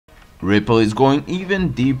Ripple is going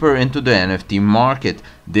even deeper into the NFT market.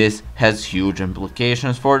 This has huge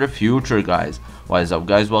implications for the future, guys. What is up,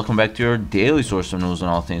 guys? Welcome back to your daily source of news on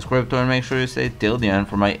all things crypto, and make sure you stay till the end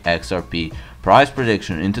for my XRP price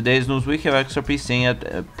prediction. In today's news, we have XRP sitting at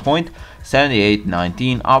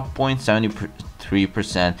 0.7819, up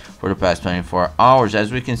 0.73% for the past 24 hours.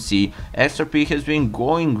 As we can see, XRP has been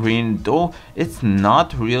going green, though it's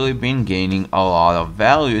not really been gaining a lot of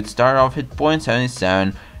value. It started off at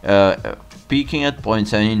 0.77, peaking at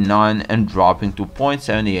 0.79 and dropping to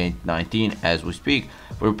 0.7819 as we speak.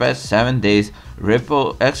 For the past 7 days,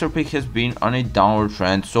 XRP has been on a downward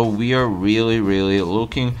trend, so we are really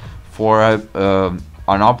looking for an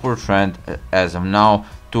upward trend as of now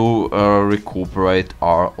to recuperate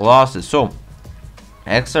our losses. So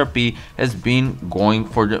XRP has been going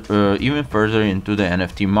for the, even further into the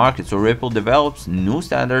NFT market. So Ripple develops new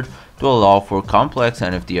standard to allow for complex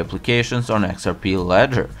NFT applications on XRP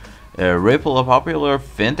ledger. Ripple, a popular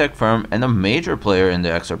fintech firm and a major player in the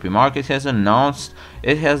XRP market, has announced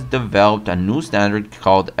it has developed a new standard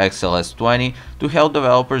called XLS20 to help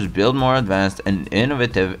developers build more advanced and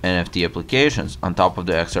innovative NFT applications on top of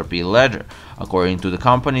the XRP ledger. According to the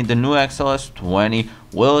company, the new XLS20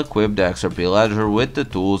 will equip the XRP ledger with the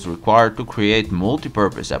tools required to create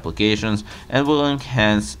multi-purpose applications and will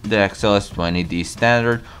enhance the XLS20D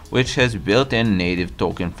standard, which has built-in native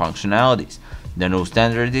token functionalities. The new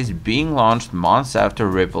standard is being launched months after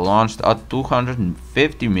Ripple launched a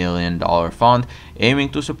 $250 million fund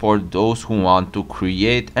aiming to support those who want to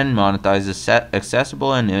create and monetize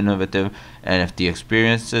accessible and innovative NFT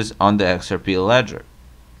experiences on the XRP ledger.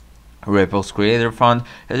 Ripple's Creator Fund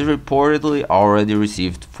has reportedly already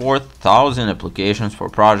received 4,000 applications for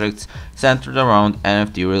projects centered around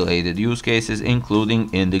NFT-related use cases,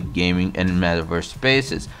 including in the gaming and metaverse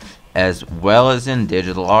spaces, as well as in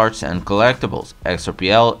digital arts and collectibles.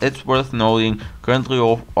 XRPL, it's worth noting, currently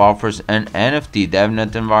offers an NFT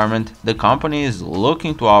DevNet environment. The company is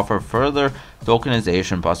looking to offer further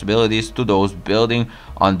tokenization possibilities to those building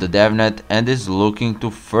on the DevNet and is looking to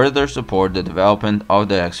further support the development of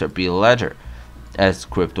the XRP ledger. As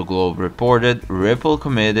Crypto Globe reported, Ripple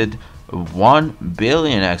committed 1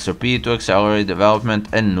 billion XRP to accelerate development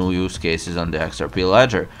and new use cases on the XRP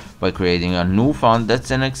ledger by creating a new fund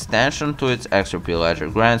that's an extension to its XRP ledger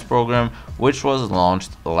grants program, which was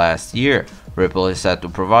launched last year. Ripple is set to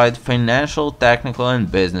provide financial, technical,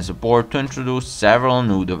 and business support to introduce several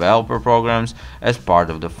new developer programs as part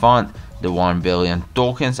of the fund. The 1 billion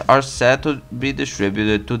tokens are set to be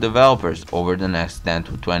distributed to developers over the next 10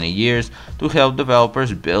 to 20 years to help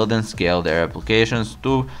developers build and scale their applications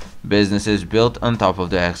to businesses built on top of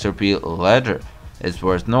the XRP ledger. It's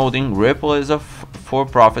worth noting, Ripple is a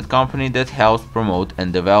for-profit company that helps promote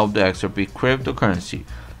and develop the XRP cryptocurrency,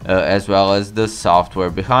 as well as the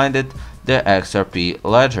software behind it, the XRP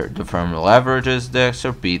ledger. The firm leverages the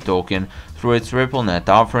XRP token through its RippleNet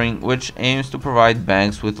offering, which aims to provide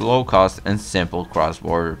banks with low-cost and simple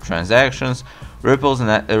cross-border transactions.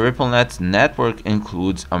 RippleNet's network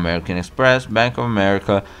includes American Express, Bank of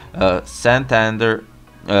America, Santander,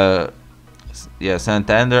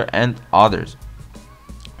 and others.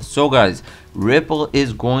 So guys, Ripple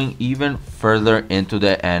is going even further into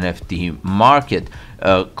the NFT market.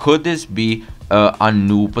 Could this be a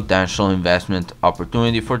new potential investment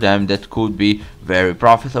opportunity for them that could be very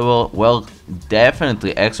profitable? Well,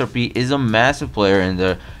 definitely. XRP is a massive player in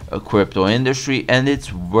the crypto industry, and it's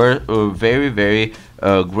very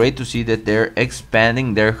great to see that they're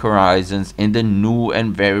expanding their horizons in the new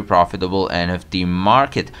and very profitable NFT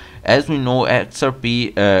market. As we know,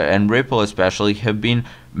 XRP and Ripple especially have been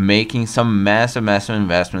making some massive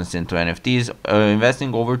investments into NFTs,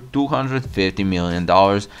 investing over $250 million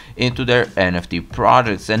into their NFT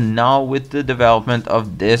projects. And now with the development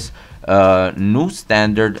of this new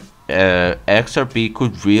standard, XRP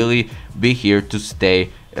could really be here to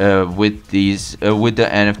stay with the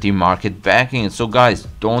NFT market backing it. So guys,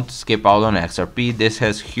 don't skip out on XRP. This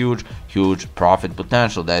has huge profit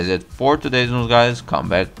potential. That is it for today's news, guys. Come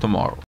back tomorrow.